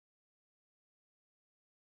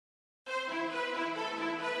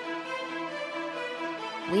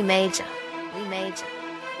We major. We major.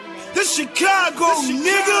 This Chicago,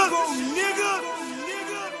 nigga.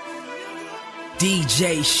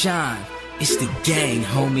 DJ Shine, it's the gang,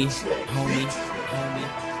 homie.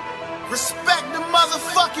 Respect the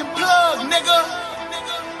motherfucking plug, nigga.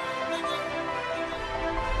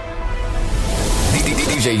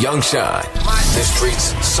 DJ Young Shine, the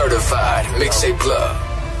streets certified mixtape plug.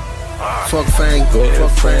 Fuck Fang,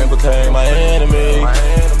 fuck friend became my enemy.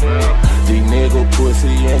 These nigga pussy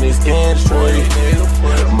in his industry.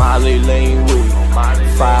 Molly lean with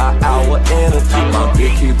 5 hour energy. My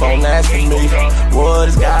bitch keep on asking me what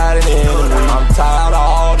has got an enemy. I'm tired of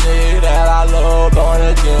all niggas that I love going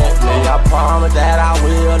against me. I promise that I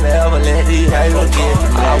will never let these haters get to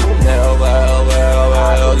me. I will never,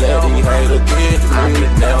 ever let these haters get to me.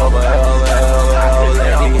 Never, ever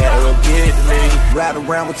let these haters get to me. Ride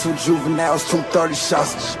around with 2 juveniles, 230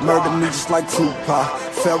 shots. Murder me just like Tupac.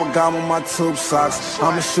 Ferragamo on my tube socks.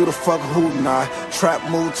 I'ma shoot a fuck hoop now. Trap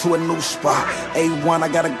move to a new spot. A1, I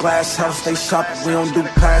got a glass house. They shop, we don't do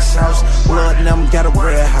pass house. Blood and them got a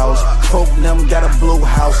red house. Coke and them got a blue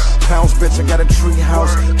house. Pounds, bitch, I got a tree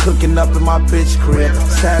house. Cooking up in my bitch crib.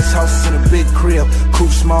 Stash house in a big crib.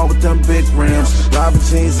 Coupe small with them big rims. Lava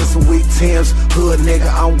jeans and some weak Timbs. Hood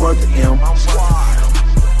nigga, I'm worth the M.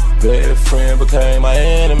 Best friend became my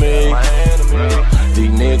enemy.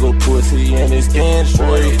 These nigga pussy in his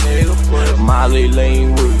industry. Molly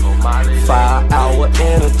lean with 5 hour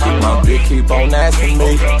energy. My bitch keep on asking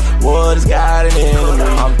me what has got an enemy.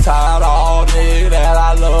 I'm tired of all niggas that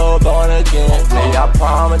I love going against me. I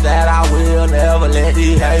promise that I will never let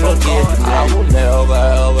these haters get to me. I will never,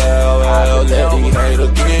 ever let these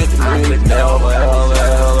haters get to me. Never, ever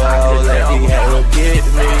let these haters get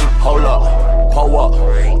to me. Hold up, pull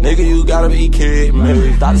up. Nigga, you gotta be kidding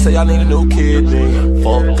me. Doctor say I need a new kidney.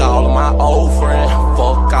 Fuck all of my old friends.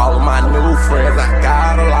 Fuck all of my new friends. I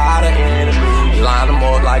got a lot of enemies. Line them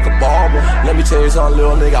up like a barber. Let me tell you something,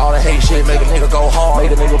 little nigga. All that hate shit make a nigga go hard.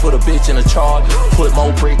 Made a nigga put a bitch in a charge. Put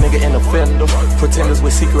more brick nigga in the fender. Pretenders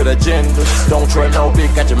with secret agendas. Don't trust no bitch.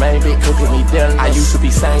 Got your main bitch cooking me dinner. I used to be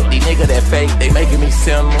saint. These niggas that fake, they making me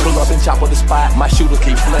sinner. Pull up and chop on the spot. My shooters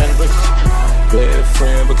keep flinders. Best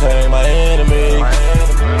friend became my enemy.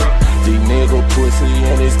 These nigga pussy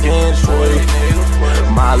in his industry.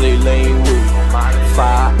 Molly lean with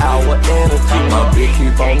 5 hour energy. My bitch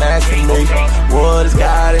keep on asking me what has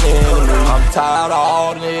got an enemy. I'm tired of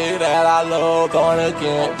all niggas that I love going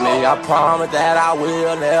against me. I promise that I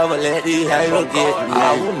will never let these haters get to me.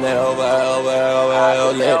 I will never,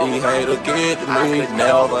 ever let these haters get to me.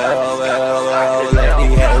 Never, ever let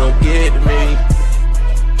these haters get to me.